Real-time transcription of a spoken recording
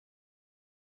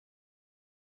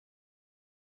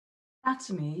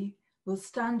Anatomy will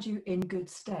stand you in good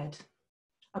stead.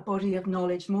 A body of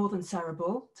knowledge more than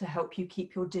cerebral to help you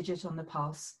keep your digit on the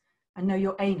pulse and know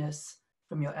your anus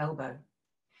from your elbow.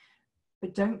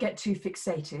 But don't get too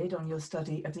fixated on your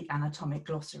study of the anatomic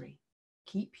glossary.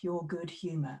 Keep your good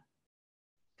humour.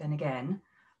 Then again,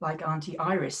 like Auntie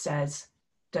Iris says,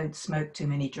 don't smoke too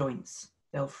many joints.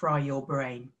 They'll fry your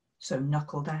brain, so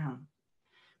knuckle down.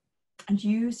 And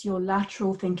use your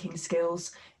lateral thinking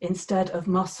skills instead of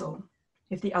muscle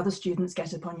if the other students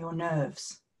get upon your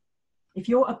nerves. If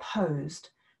you're opposed,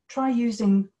 try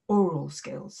using oral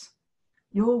skills.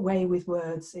 Your way with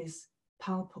words is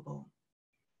palpable.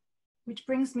 Which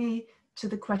brings me to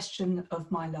the question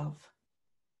of my love.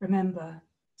 Remember,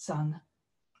 son,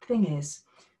 thing is,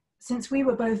 since we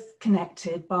were both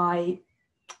connected by,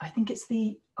 I think it's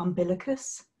the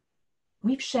umbilicus,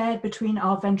 we've shared between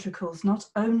our ventricles not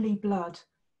only blood,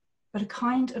 but a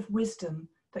kind of wisdom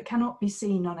that cannot be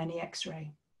seen on any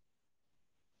X-ray.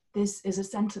 This is a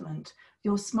sentiment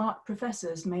your smart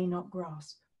professors may not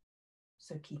grasp,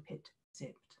 so keep it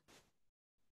zipped.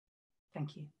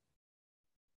 Thank you.